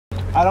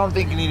I don't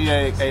think you need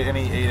any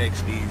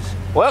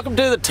 8XDs. Welcome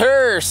to the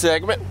tour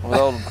segment with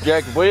old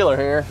Jacob Wheeler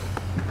here.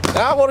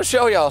 Now I want to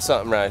show y'all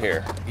something right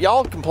here.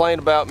 Y'all complain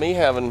about me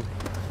having,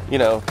 you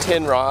know,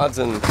 10 rods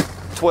and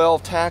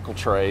 12 tackle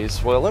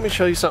trays. Well, let me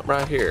show you something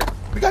right here.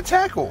 We got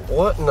tackle.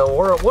 What in the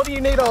world? What do you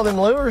need all them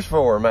lures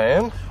for,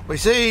 man? We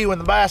see when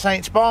the bass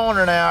ain't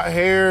spawning out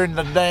here and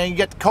you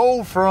get the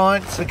cold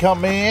fronts that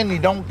come in, you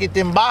don't get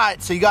them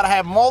bites, so you got to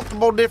have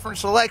multiple different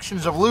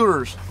selections of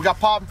lures. We got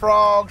popping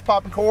frogs,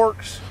 popping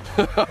corks.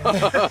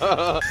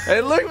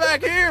 Hey, look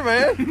back here,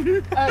 man.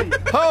 Hey,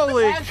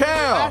 holy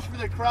cow. That's for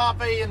the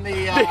crappie and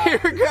the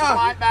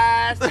white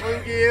bass, the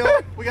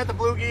bluegill. We got the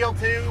bluegill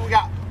too.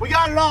 We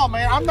got it all,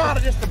 man. I'm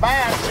not just a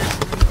bass.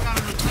 You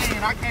gotta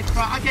understand,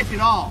 I catch it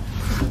all.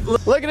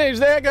 Look at these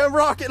daggum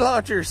rocket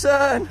launchers,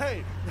 son.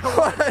 Hey,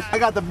 I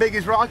got the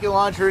biggest rocket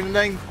launcher in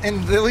the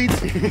Elite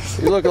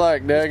Series. You look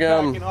like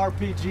daggum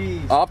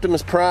RPGs.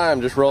 Optimus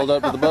Prime just rolled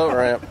up to the boat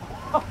ramp.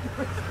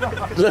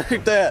 Look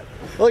at that.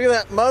 Look at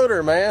that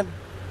motor, man.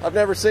 I've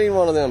never seen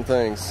one of them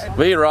things.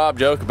 Me and Rob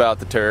joke about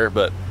the tour,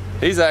 but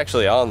he's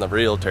actually on the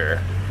real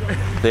tour.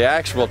 The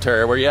actual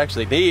tour where you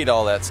actually need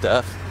all that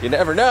stuff. You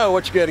never know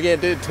what you're gonna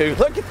get into.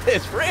 Look at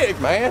this rig,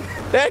 man.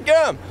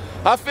 Dadgum.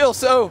 I feel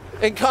so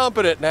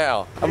incompetent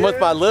now. I'm with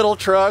my little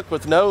truck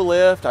with no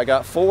lift. I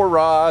got 4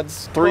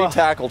 rods, 3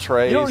 tackle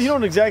trays. You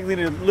don't exactly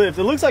need a lift.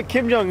 It looks like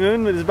Kim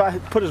Jong-un is about to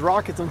put his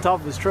rockets on top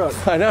of his truck.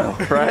 I know,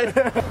 right?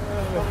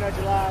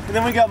 And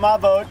then we got my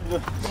boat, the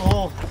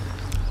whole,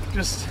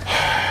 just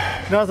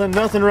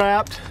nothing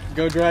wrapped.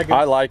 Go drag it.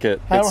 I like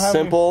it. It's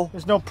simple.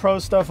 There's no pro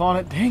stuff on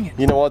it. Dang it.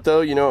 You know what though?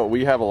 You know what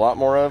we have a lot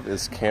more of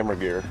is camera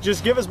gear.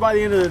 Just give us by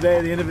the end of the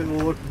day, the end of it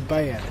will look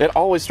bad. It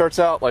always starts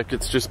out like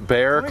it's just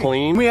bare,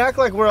 clean. We act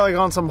like we're like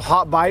on some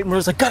hot bite and we're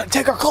just like, gotta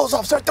take our clothes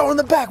off, start throwing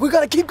them back. We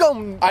gotta keep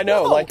going. I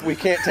know, like we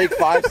can't take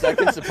 5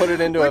 seconds to put it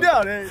into a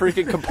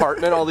freaking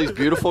compartment, all these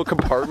beautiful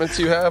compartments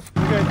you have.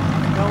 Okay,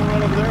 that one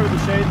right over there with the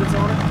shade that's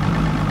on it.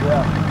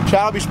 Yeah.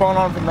 Shad will be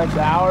spawning on for the next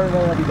hour and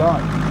then it'll be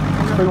done.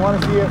 If we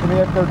want to see it, I mean,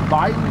 if they're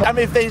biting, I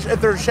mean,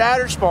 if they're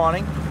shatter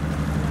spawning,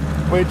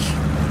 which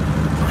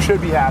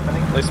should be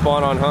happening. They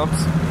spawn on humps?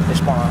 They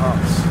spawn on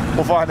humps.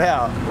 We'll find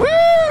out.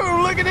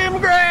 Woo! Look at them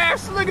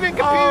grass! Look at them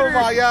computers!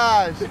 Oh my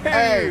gosh!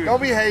 Hey,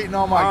 don't be hating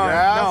on my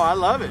grass. No, I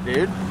love it,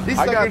 dude. These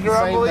suckers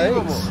are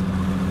unbelievable.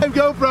 We have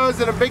GoPros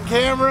and a big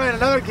camera and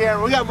another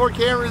camera. We got more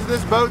cameras in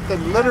this boat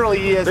than literally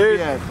ESPN.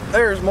 Dude,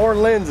 there's more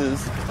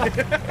lenses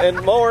and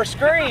more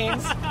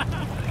screens.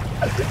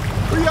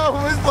 We go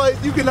from this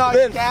place, you cannot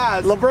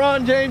cast.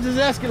 LeBron James's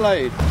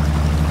Escalade.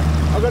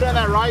 I'll go down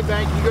that right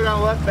bank, you go down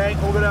the left bank,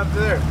 we'll go down to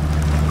there.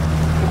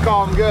 We'll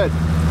call them good.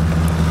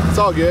 It's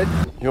all good.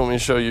 You want me to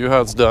show you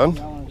how it's done?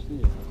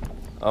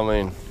 I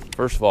mean,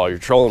 first of all, your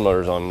trolling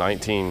motor's on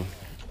 19.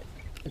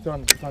 It's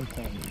on 10.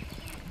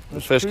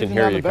 The fish can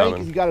hear you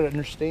coming. You gotta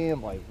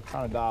understand, like, we're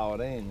trying to dial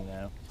it in, you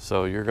know.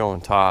 So you're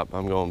going top,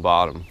 I'm going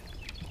bottom.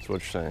 That's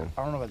what you're saying.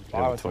 I don't know if it's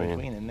bottom, it's in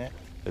between, isn't it?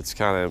 It's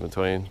kind of in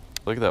between.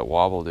 Look at that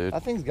wobble, dude.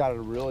 That thing's got a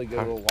really good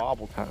little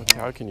wobble to it.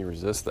 How can you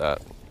resist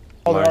that?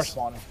 Oh, they are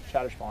spawning.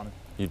 Shatter spawning.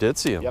 You did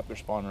see them? Yep, they're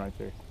spawning right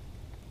there.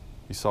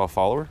 You saw a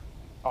follower?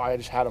 Oh, I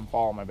just had them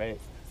follow my bait.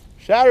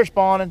 Shatter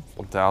spawning.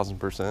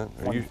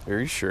 1000%. Are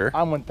you sure?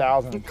 I'm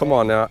 1000. Come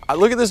on now.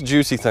 Look at this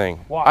juicy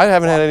thing. Watch, I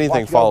haven't had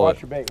anything follow it.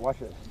 Watch your bait.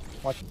 Watch it.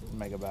 Watch it.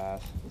 Mega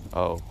bass.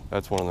 Oh,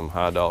 that's one of them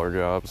 $high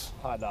jobs.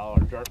 $high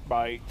jerk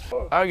bite.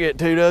 I get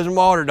 2 dozen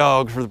water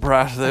dogs for the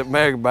price of that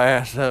mega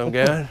bass, some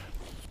guy.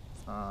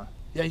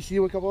 Yeah, you see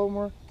what a couple of them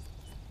were?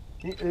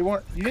 They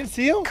weren't. You didn't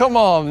see them? Come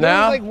on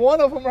now. There's like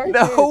one of them right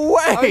there. No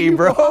way,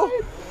 bro.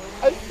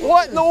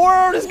 What in the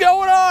world is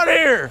going on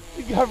here?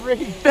 You got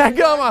ready.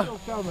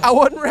 Dadgum, I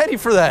wasn't ready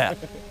for that.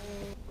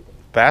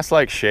 Bass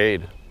like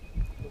shade.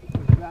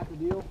 Is that the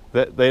deal?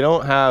 They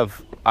don't have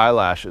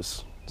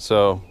eyelashes,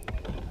 so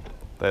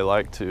they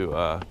like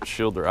to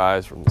shield their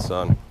eyes from the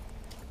sun.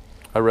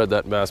 I read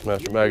that in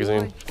Bassmaster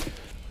magazine.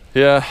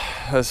 Yeah,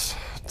 that's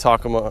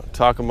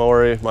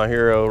Takamori, my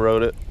hero,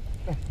 wrote it.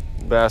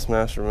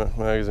 Bassmaster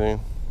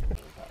magazine.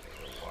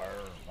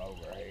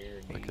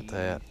 Look at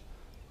that.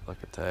 Look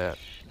at that.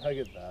 Look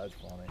at that. That's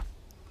funny.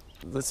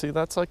 Let's see,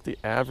 that's like the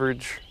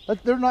average.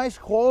 They're nice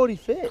quality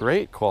fish.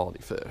 Great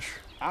quality fish.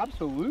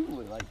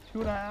 Absolutely. Like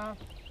 2.5.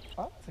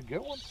 Oh, that's a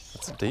good one.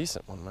 That's a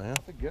decent one, man.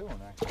 That's a good one,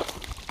 actually.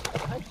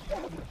 That's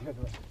a good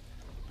one.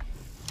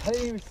 I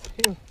didn't even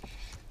see him.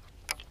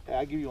 Yeah,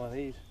 I'll give you one of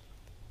these.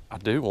 I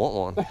do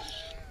want one.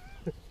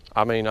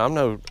 I mean, I'm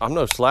no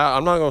slouch.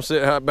 I'm not gonna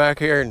sit back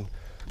here and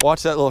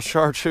watch that little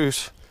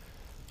chartreuse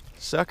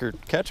sucker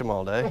catch them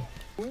all day.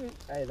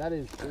 Hey, that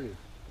is true.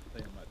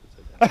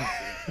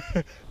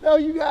 No,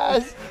 you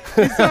guys.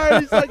 These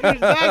sorry suckers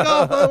back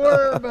off my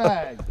worm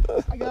bag.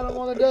 I got them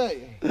on a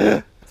day.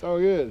 It's all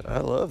good.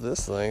 I love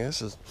this thing.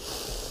 This is.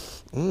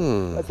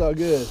 That's all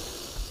good.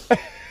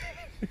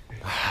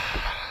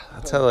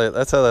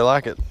 That's how they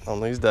like it on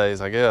these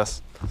days, I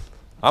guess.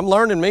 I'm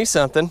learning me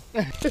something.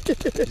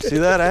 See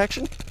that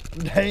action?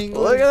 Dang.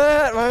 Look at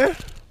that, man.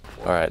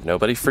 All right,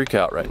 nobody freak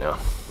out right now.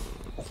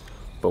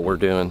 But we're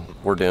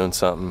doing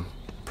something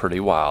pretty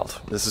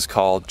wild. This is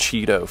called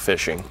Cheeto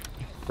fishing.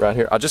 Right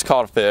here, I just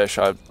caught a fish.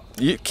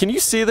 Can you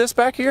see this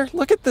back here?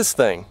 Look at this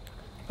thing.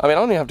 I mean, I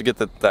don't even have to get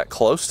that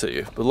close to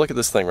you, but look at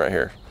this thing right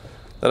here.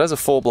 That has a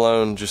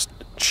full-blown just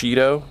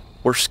Cheeto.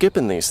 We're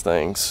skipping these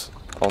things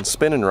on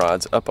spinning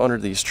rods up under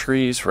these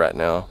trees right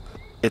now.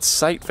 It's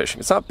sight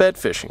fishing. It's not bed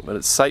fishing, but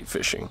it's sight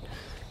fishing.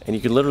 And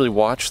you can literally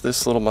watch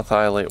this little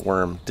methylate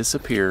worm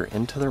disappear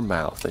into their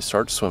mouth. They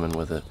start swimming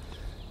with it,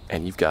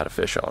 and you've got a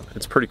fish on.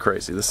 It's pretty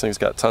crazy. This thing's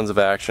got tons of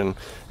action,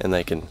 and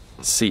they can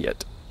see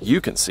it.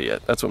 You can see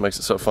it. That's what makes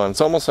it so fun. It's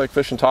almost like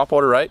fishing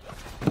topwater, right?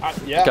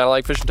 Yeah. Kind of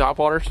like fishing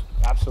topwaters?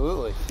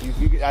 Absolutely.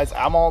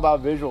 I'm all about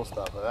visual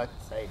stuff. I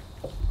say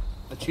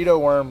the Cheeto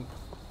worm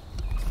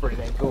is pretty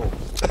dang cool.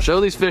 Show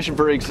these fishing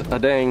freaks a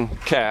dang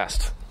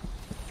cast.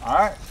 All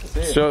right.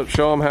 Show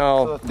them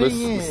how So the this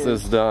thing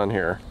is done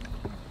here.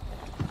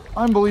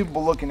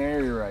 Unbelievable looking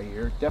area right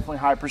here. Definitely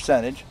high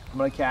percentage. I'm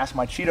gonna cast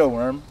my Cheeto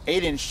worm,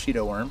 8-inch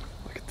Cheeto worm.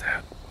 Look at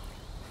that.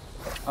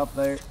 Up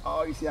there.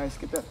 Oh, you see how I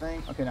skipped that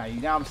thing? Okay,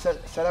 now I'm set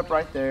up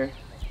right there. And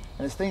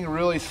this thing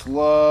really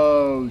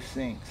slow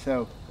sinks.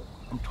 So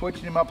I'm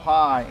twitching him up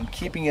high and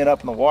keeping it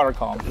up in the water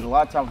column. Because a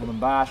lot of times when the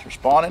bass are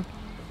spawning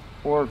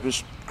or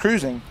just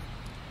cruising,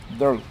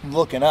 they're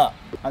looking up.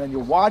 And then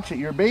you'll watch it.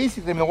 You're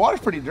basically, I mean, the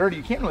water's pretty dirty.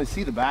 You can't really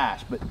see the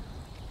bass, but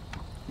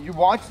you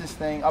watch this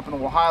thing up in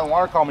the high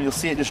water column and you'll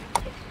see it just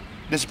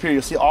disappear.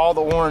 You'll see all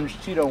the orange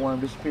Cheeto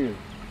worm disappear.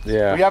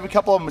 Yeah. We have a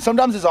couple of them.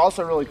 Sometimes it's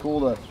also really cool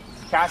to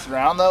cast it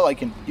around though.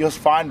 Like you'll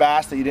find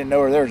bass that you didn't know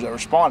were there that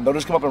respond. They'll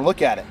just come up and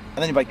look at it. And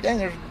then you're like, dang,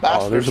 there's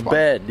bass. Oh, there's a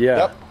bed, yeah.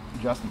 Yep.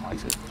 Justin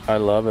likes it. I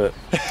love it.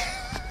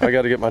 I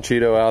got to get my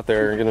Cheeto out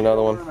there and get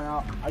another one.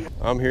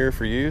 I'm here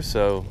for you,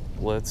 so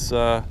let's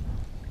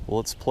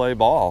play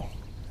ball.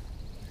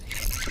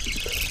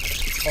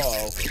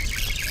 Uh-oh.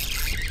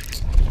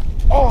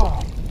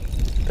 Oh!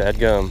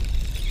 Dadgum.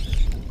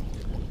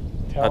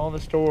 Telling the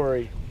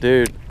story.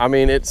 Dude, I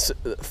mean, it's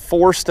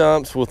 4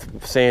 stumps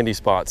with sandy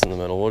spots in the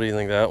middle. What do you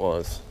think that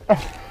was?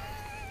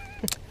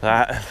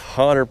 That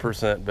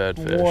 100%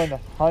 bedfish.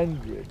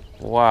 100.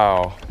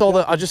 Wow.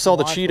 I just saw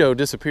the Cheeto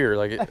disappear.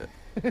 Like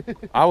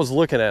I was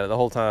looking at it the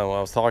whole time while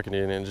I was talking to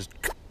you, and it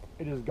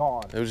is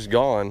gone. was just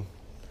gone.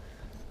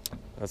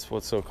 That's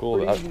what's so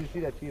cool about Pretty easy to see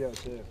that Cheeto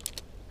too.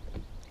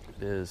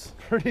 it is.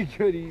 Pretty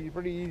good,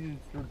 pretty easy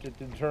to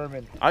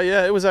determine.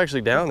 Yeah, it was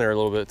actually down there a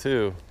little bit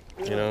too.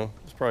 You know,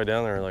 it's probably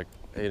down there like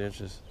 8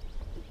 inches.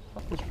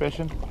 Just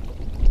fishing.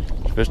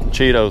 Fishing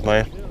Cheetos,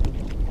 man.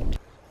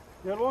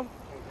 Good one?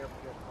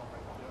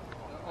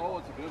 Oh,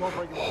 it's a good Don't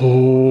break him off.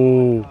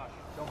 Oh.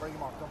 Don't break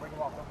him off. Don't break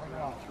him off. Don't break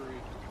him off.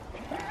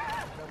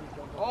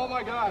 Oh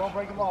my gosh. Don't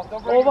break him off.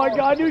 Don't break him off. Oh my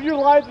God, dude, your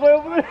line's way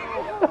over there. You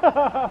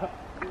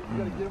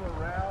gotta get him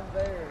around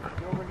there.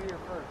 Get over here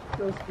first.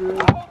 So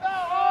screwed. Oh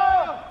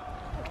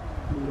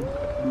no!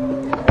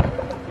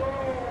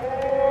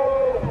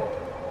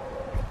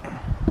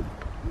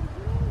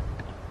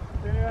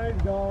 Yeah,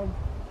 he's gone.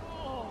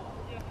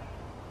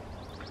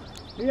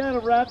 He had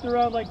him wrapped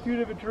around like 2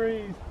 different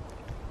trees.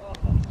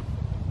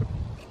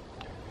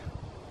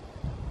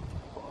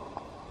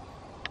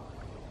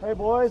 Hey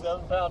boys.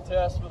 7-pound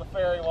test with a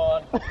fairy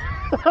wand.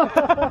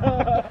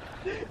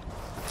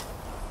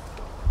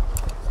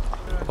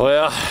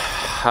 Well,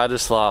 I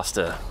just lost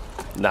a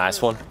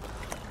nice one.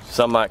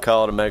 Some might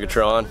call it a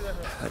Megatron.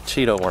 A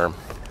Cheeto worm.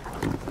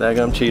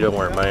 Daggum Cheeto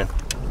worm, man.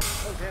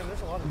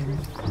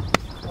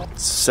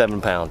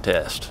 7-pound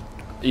test.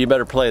 You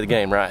better play the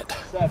game right.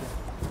 7.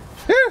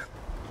 Whew.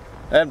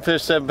 I haven't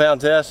fished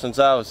 7-pound test since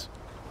I was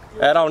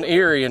out on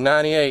Erie in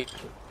 '98.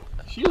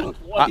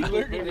 I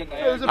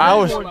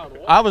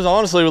was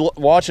honestly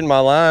watching my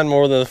line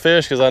more than the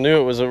fish because I knew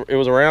it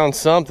was around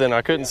something.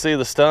 I couldn't see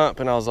the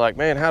stump, and I was like,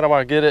 man, how do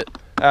I get it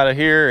out of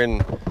here?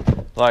 And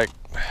like,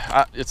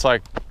 it's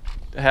like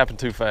it happened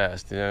too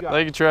fast. You know?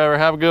 Thank you, Trevor.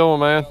 Have a good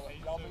one, man.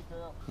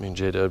 Me and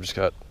J-Dub just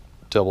got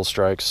double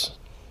strikes.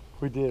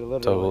 We did,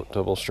 literally.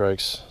 Double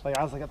strikes. Like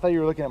I was like, I thought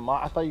you were looking at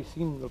I thought you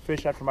seen the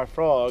fish after my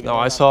frog. No,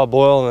 I saw a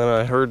boil and then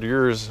I heard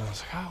yours. I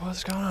was like, oh,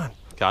 what's going on?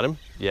 Got him?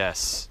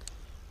 Yes.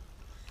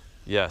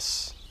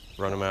 Yes.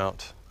 Run him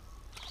out.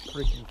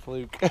 Freaking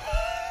fluke.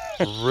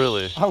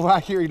 Really? I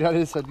hear he done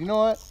it. Said, you know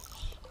what?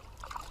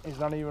 It's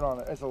not even on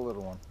it. It's a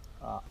little one.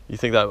 You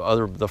think that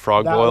the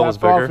frog boil was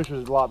bigger? That frogfish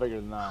was a lot bigger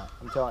than that.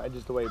 I'm telling you,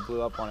 just the way it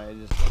blew up on it.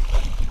 It just.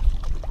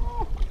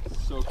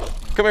 So cool.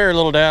 Come here,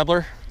 little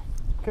dabbler.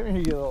 Come here,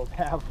 you little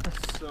dabbler.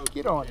 So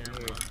get on here.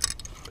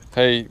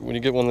 Hey, when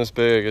you get one this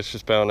big, it's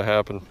just bound to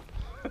happen.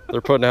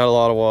 They're putting out a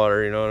lot of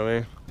water, you know what I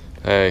mean?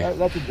 Hey.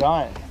 That's a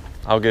giant.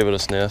 I'll give it a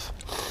sniff.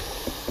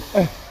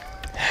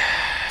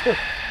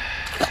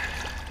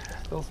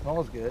 Still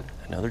smells good.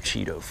 Another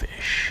Cheeto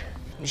fish.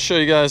 I'll show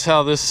you guys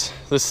how this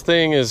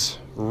thing is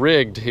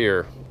rigged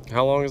here.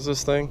 How long is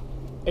this thing?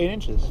 8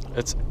 inches.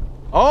 It's,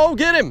 oh,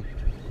 get him!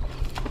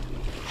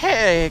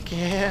 Heck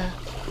yeah.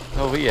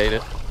 Oh, he ate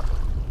it.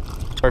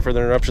 Sorry for the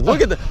interruption.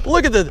 Look at the, oh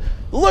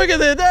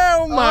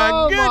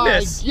my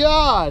goodness. Oh my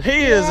gosh.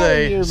 He is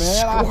a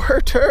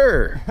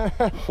squirter.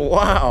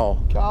 Wow.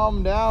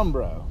 Calm down,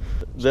 bro.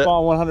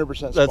 Spawn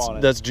 100%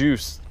 spawning. That's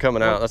juice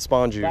coming out. That's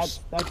spawn juice.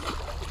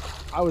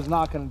 I was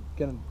not gonna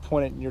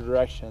point it in your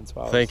direction.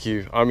 So Thank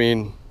you. I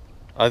mean,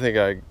 I think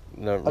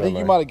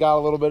you might have got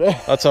a little bit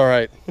of. That's all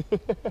right.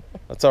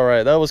 That's all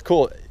right. That was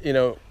cool. You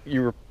know,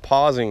 you were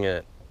pausing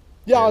it.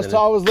 Yeah, I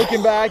was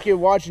looking back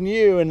and watching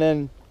you, and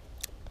then.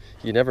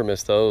 You never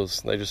miss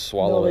those. They just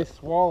swallow it. They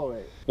swallow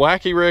it.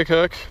 Wacky rig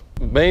hook.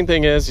 Main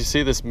thing is, you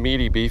see this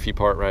meaty, beefy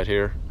part right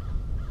here.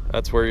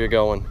 That's where you're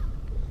going.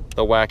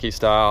 The wacky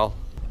style.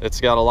 It's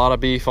got a lot of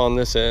beef on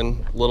this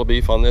end, little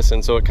beef on this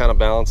end, so it kind of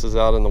balances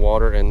out in the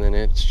water, and then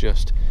it's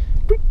just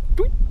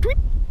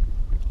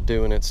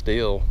doing its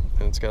deal.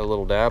 And it's got a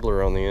little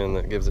dabbler on the end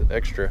that gives it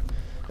extra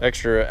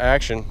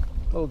action.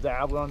 Little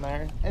dabbler on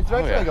there. And it's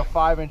actually like a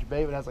 5-inch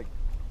bait, but it has like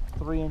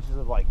 3 inches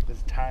of like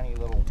this tiny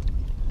little,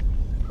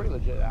 pretty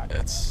legit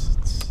action.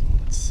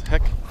 It's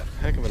heck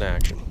of an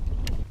action.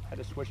 I had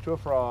to switch to a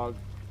frog.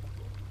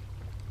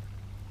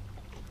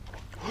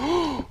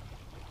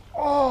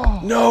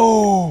 Oh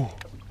no!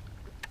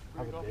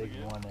 That's a big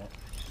one.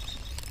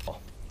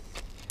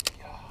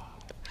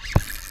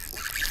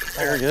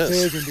 There he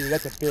is. Big, dude.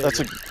 That's a big.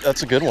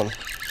 That's a good one.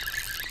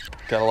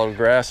 Got a lot of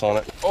grass on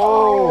it.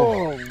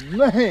 Oh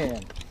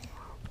man!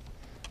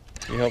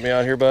 You help me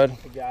out here, bud?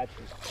 I got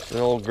you. A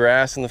little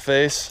grass in the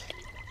face.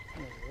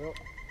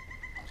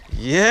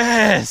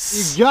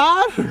 Yes! You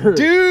got her!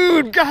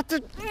 Dude, got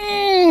the...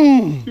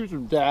 Here's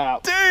some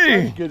dap.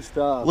 Dang! That's good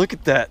stuff. Look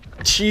at that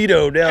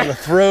Cheeto down the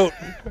throat.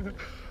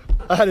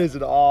 That is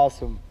an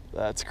awesome.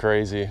 That's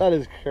crazy. That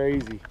is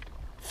crazy.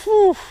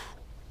 Whew.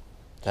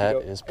 That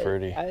Cheeto. is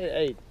pretty.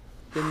 Hey,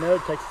 didn't know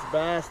Texas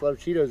bass love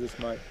Cheetos this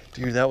much.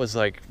 Dude, that was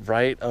like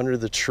right under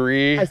the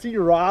tree. I see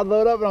your rod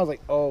load up and I was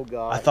like, oh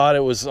God. I thought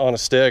it was on a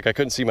stick. I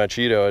couldn't see my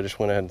Cheeto. I just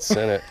went ahead and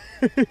sent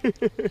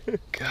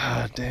it.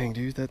 God dang,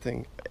 dude, that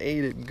thing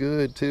ate it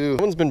good too.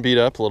 That one's been beat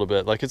up a little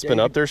bit. Like it's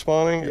been up there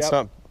spawning. Yep. It's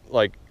not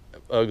like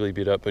ugly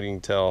beat up, but you can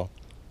tell.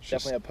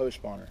 Definitely a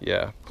post spawner.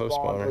 Yeah, post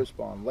spawner. Post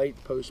spawn, late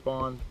post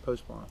spawn,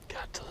 post spawn.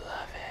 Got to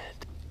love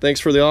it. Thanks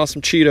for the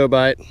awesome Cheeto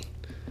bite.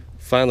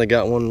 Finally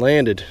got one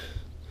landed.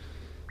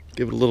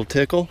 Give it a little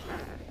tickle.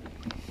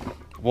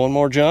 One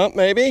more jump,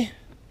 maybe?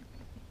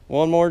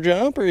 One more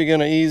jump, or are you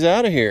gonna ease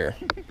out of here?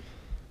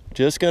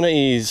 Just gonna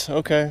ease,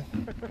 okay.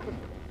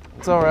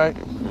 It's all right.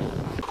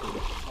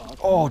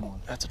 Oh,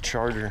 that's a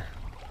charger.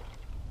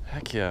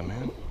 Heck yeah,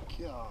 man.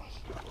 Gosh.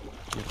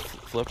 You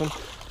flipping?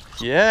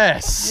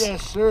 Yes!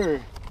 Yes,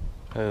 sir.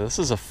 Hey, this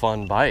is a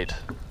fun bite.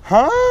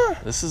 Huh?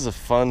 This is a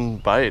fun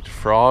bite.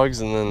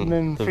 Frogs and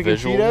then the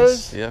visuals.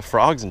 Cheetos? Yeah,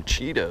 frogs and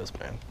Cheetos,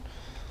 man.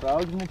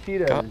 Frogs and the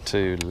Cheetos. Got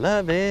to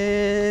love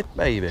it,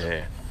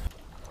 baby.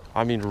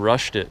 I mean,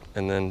 rushed it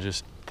and then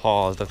just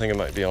paused. I think it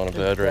might be on a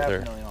bed right there.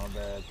 Definitely on a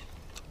bed.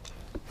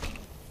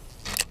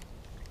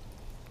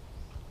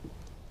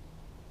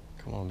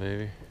 Come on,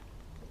 baby.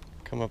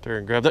 Come up there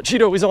and grab that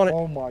Cheeto. He's on it.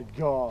 Oh my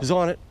God. He's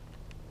on it.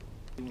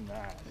 You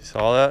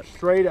saw that?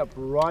 Straight up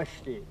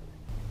rushed it.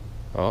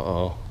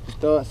 Uh-oh. Just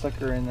throw that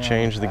sucker in there.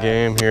 Change the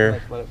game here.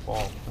 Let's let it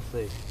fall.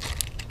 Let's see.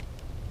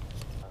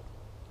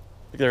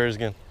 There it is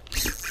again.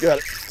 Got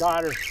it.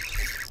 Got her.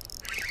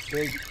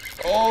 Big.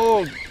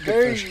 Oh,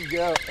 there you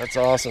go. That's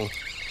awesome.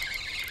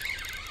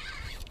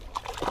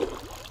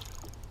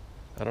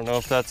 I don't know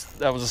if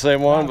that was the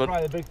same one, but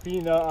probably the big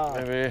fiend.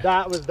 maybe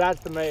That's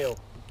the male.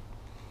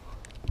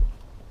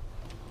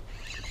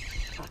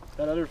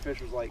 That other fish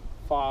was like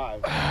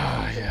 5.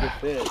 Yeah.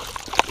 Good fish.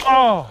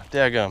 Oh,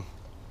 daggum.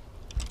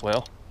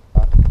 Well.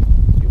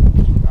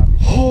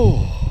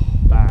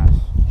 Bass.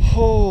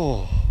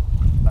 Oh.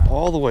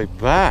 All the way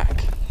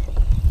back.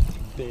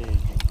 Big.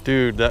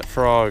 Dude, that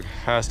frog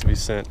has to be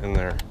sent in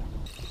there.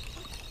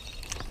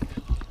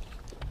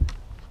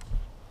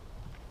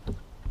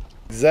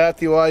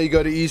 Exactly why you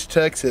go to East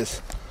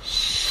Texas.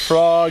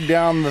 Frog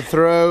down the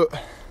throat.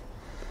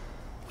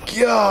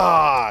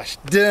 Gosh,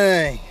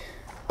 dang.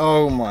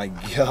 Oh my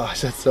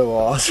gosh, that's so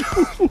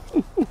awesome.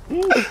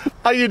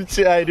 I get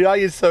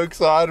so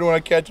excited when I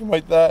catch them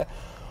like that.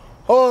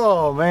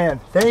 Oh man,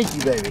 thank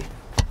you, baby.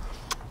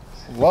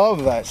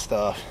 Love that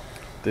stuff.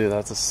 Dude,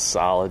 that's a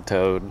solid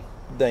toad.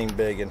 Dang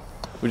biggin'.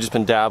 We've just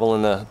been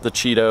dabbling the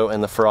Cheeto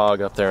and the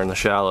frog up there in the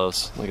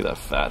shallows. Look at that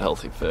fat,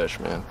 healthy fish,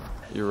 man.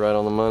 You're right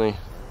on the money.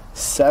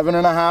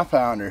 7.5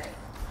 pounder.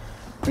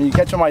 When you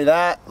catch them like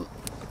that,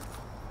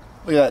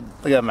 look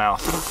at that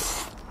mouth.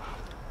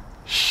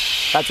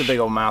 That's a big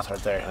old mouth right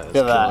there. Look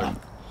at that.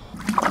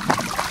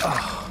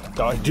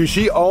 Oh, dude,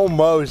 she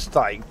almost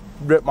like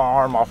ripped my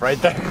arm off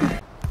right there.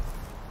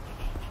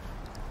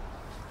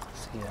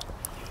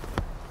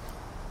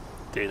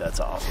 Dude, that's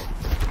awesome.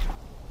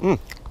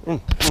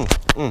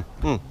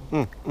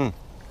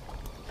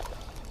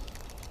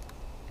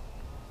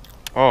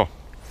 Oh.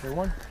 Good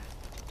one?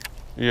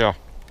 Yeah.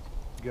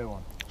 Good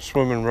one.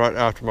 Swimming right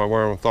after my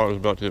worm. I thought it was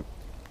about to get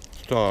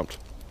stomped.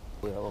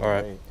 All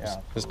right,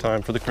 it's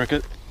time for the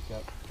cricket.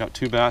 Yep. Got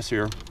 2 bass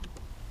here.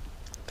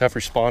 Have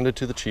responded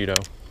to the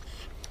Cheeto.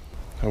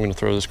 I'm gonna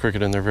throw this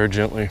cricket in there very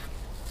gently.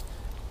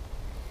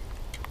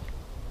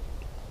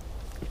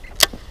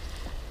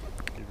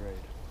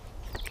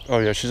 Oh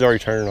yeah, she's already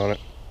turning on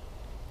it.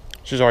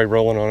 She's already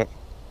rolling on it.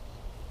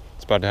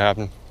 It's about to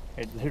happen.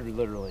 It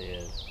literally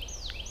is.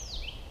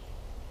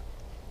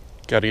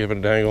 Gotta give it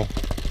a dangle.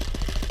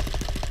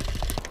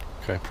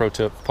 Okay, pro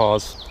tip,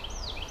 pause.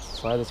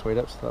 Slide this weight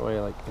up so that way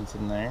like it's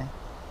in there.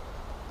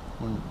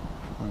 When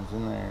it's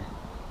in there,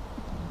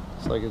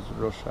 it's like it's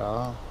real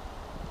shallow.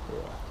 Yeah.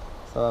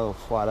 So that'll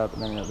flat up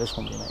and then this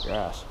won't be in that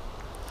grass.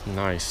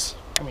 Nice.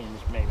 I mean,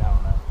 just maybe, I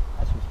don't know.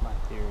 That's just my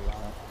theory on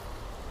it.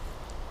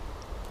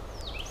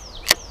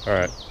 All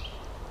right,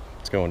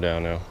 it's going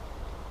down now.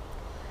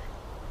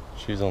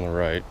 She's on the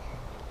right.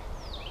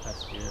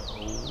 That's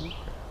good.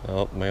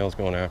 Oh, male's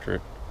going after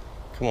it.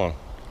 Come on,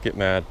 get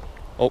mad.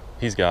 Oh,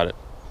 he's got it.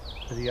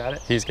 Has he got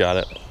it? He's got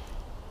it.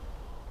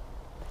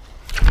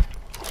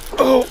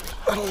 Oh,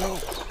 I don't know.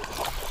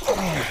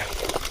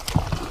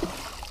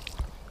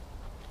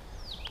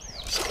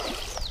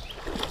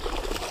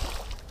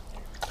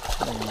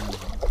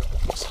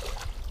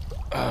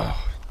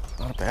 Oh,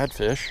 not a bad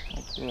fish.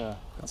 Yeah,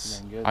 that's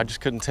good. I just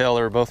couldn't tell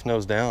they were both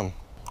nose down.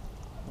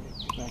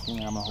 Get back in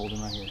there. I'm gonna hold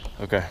him right here.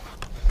 Okay.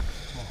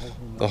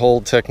 The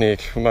hold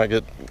technique. We might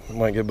get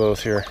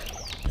both here.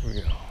 Here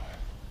we go.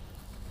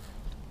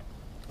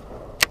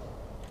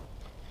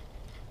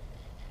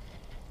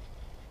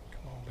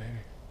 Come on,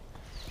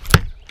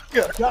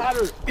 baby. Got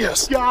her.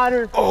 Yes. Got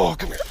her. Oh,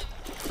 come here.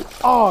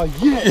 Oh,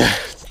 yeah.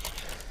 Yes.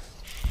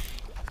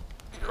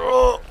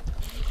 Oh.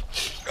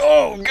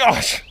 Oh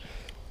gosh.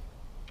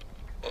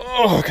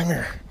 Oh, come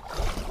here.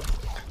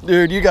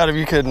 Dude, you gotta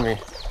be kidding me.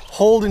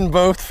 Holding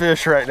both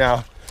fish right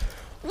now.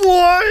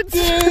 What?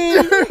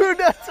 Dude,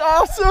 that's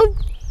awesome.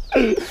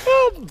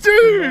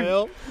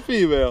 Dude.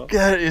 Female.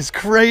 That is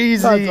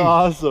crazy. That's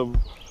awesome.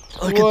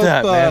 Look at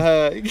that,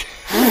 man. Heck?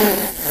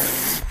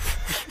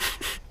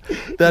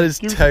 That is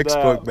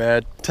textbook,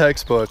 man.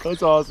 Textbook.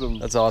 That's awesome.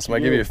 That's awesome. I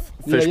give you a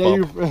fish yeah,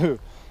 bump.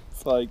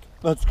 It's like,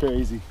 that's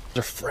crazy.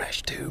 They're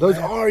fresh, too. Those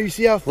man. are. You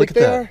see how thick Look at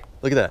they that. are?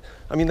 Look at that.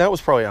 I mean, that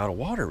was probably out of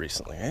water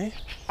recently, eh?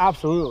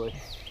 Absolutely.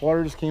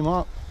 Water just came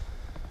up.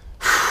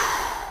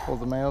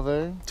 Hold the male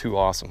there. Too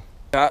awesome.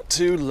 Got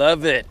to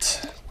love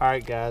it. All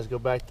right, guys, go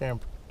back there and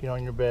get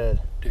on your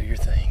bed. Do your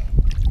thing.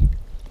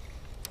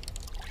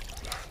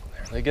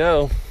 There they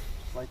go.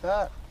 Like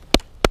that.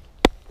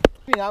 I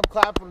mean, I'm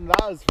clapping.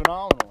 That was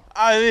phenomenal.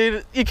 I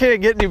mean, you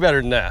can't get any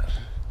better than that.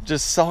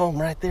 Just saw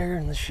them right there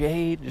in the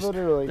shade. Just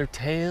Literally. their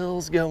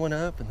tails going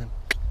up and then.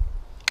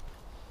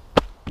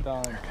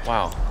 Done.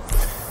 Wow.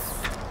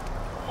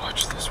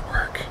 Watch this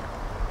work.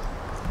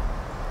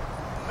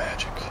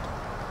 Magic.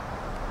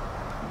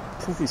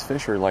 I think these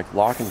fish are like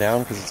locking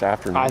down because it's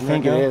afternoon. I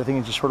think right it now. is. I think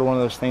it's just sort of one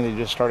of those things that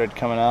just started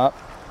coming up.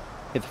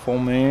 Hit the full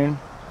moon.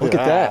 Look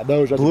at that.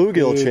 Those are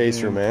Bluegill big,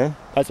 chaser, dude. man.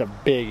 That's a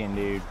big one,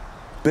 dude.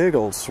 Big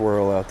old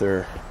swirl out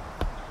there.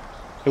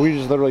 We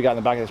just literally got in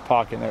the back of this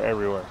pocket and they're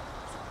everywhere.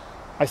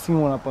 I seen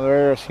one up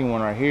there. I seen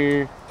one right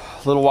here.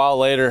 A little while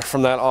later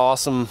from that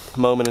awesome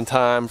moment in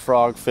time,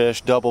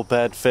 frogfish, double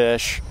bed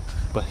fish.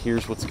 But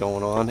here's what's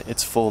going on.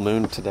 It's full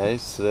moon today.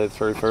 Is today the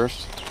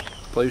 31st?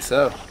 I believe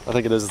so. I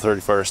think it is the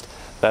 31st.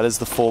 That is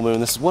the full moon.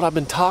 This is what I've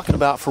been talking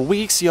about for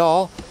weeks,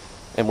 y'all.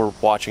 And we're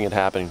watching it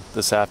happening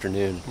this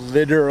afternoon.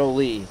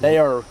 Literally. They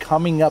are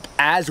coming up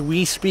as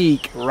we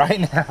speak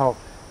right now.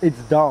 It's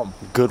dumb.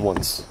 Good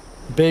ones.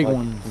 Big Like,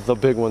 ones. The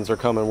big ones are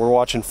coming. We're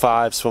watching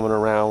 5 swimming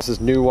around. This is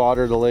new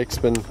water. The lake's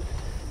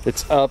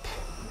it's up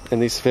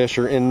and these fish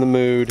are in the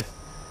mood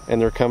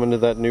and they're coming to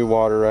that new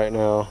water right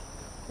now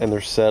and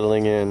they're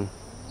settling in.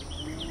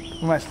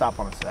 We might stop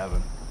on a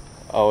 7.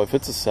 Oh, if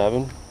it's a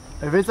 7?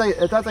 If that's like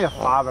a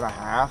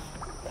 5.5.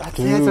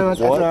 Dude,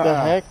 what the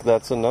heck?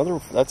 That's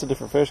a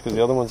different fish because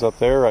the other one's up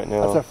there right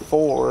now. That's a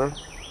 4.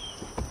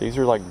 These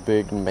are like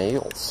big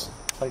males.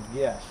 Like,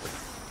 yes.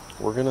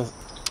 We're gonna,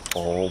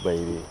 oh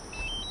baby.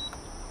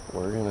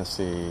 We're gonna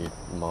see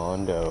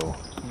Mondo.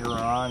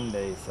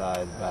 Grande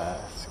size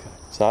bass.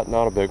 Is that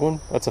not a big one?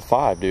 That's a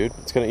 5, dude.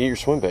 It's gonna eat your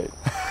swim bait.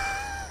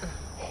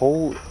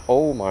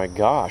 Oh my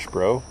gosh,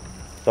 bro.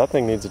 That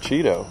thing needs a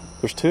Cheeto.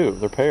 There's 2,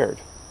 they're paired.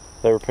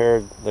 They were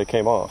paired, they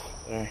came off.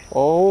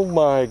 Oh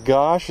my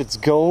gosh, it's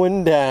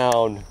going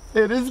down.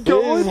 It is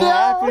going down.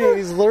 Happening.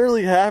 It's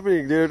literally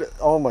happening, dude.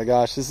 Oh my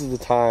gosh, this is the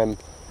time.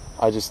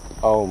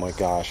 Oh my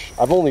gosh.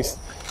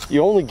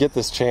 You only get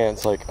this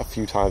chance like a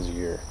few times a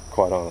year,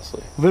 quite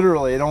honestly.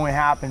 Literally, it only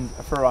happens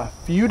for a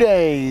few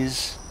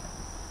days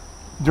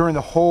during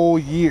the whole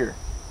year.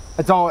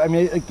 That's all. I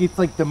mean, it's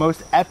like the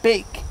most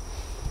epic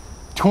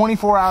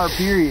 24-hour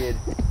period.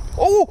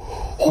 Oh,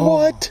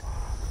 what?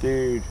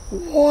 Dude.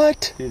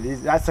 What?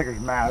 Dude, that sucker's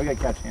mad. We gotta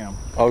catch him.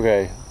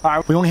 Okay. All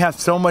right, we only have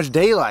so much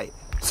daylight.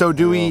 So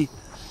do we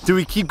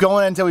keep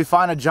going until we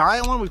find a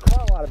giant one? We've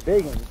caught a lot of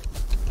big ones.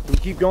 Do we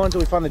keep going until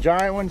we find the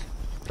giant ones?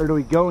 Or do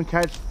we go and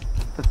catch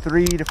the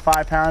 3 to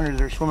 5 pounders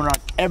that are swimming around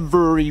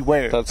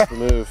everywhere? That's the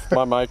move.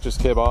 My mic just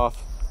came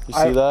off. You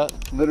see that?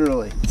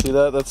 Literally. See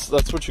that? That's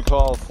what you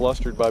call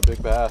flustered by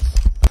big bass.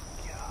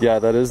 Yeah,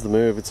 that is the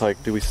move. It's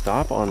like, do we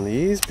stop on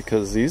these?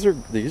 Because these are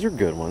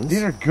good ones.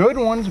 These are good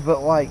ones,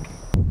 but like...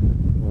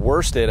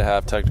 Worst day to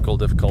have technical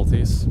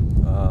difficulties.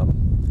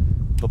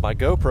 but my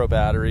GoPro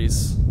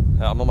batteries,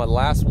 I'm on my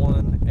last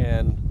one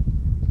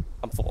and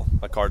I'm full.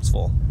 My card's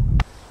full.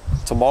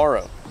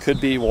 Tomorrow could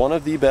be one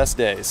of the best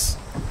days.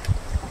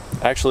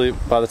 Actually,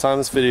 by the time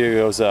this video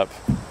goes up,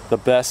 the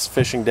best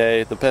fishing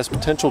day, the best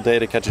potential day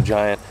to catch a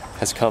giant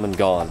has come and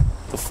gone.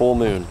 The full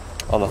moon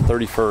on the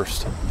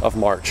 31st of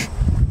March.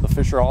 The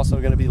fish are also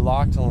going to be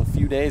locked on a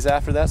few days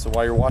after that, so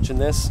while you're watching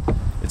this,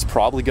 it's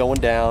probably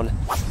going down.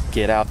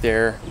 Get out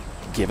there,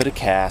 give it a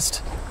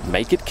cast,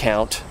 make it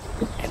count,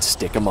 and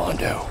stick a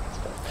mondo.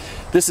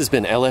 This has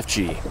been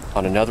LFG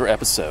on another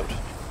episode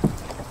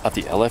of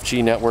the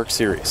LFG Network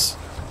series.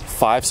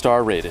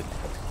 5-star rated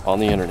on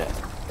the internet.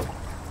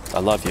 I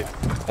love you,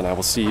 and I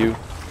will see you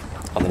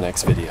on the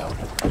next video.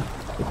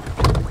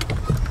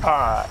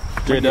 Alright.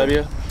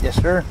 JW? Yes,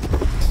 sir.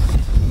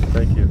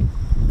 Thank you.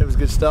 It was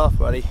good stuff,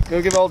 buddy.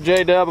 Go give old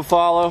J-Dub a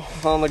follow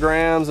on the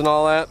grams and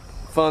all that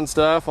fun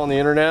stuff on the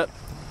internet.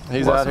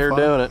 He's out here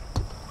doing it.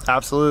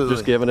 Absolutely.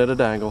 Just giving it a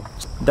dangle.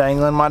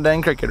 Dangling my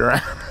dang cricket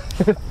around.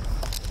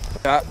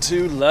 Got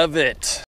to love it.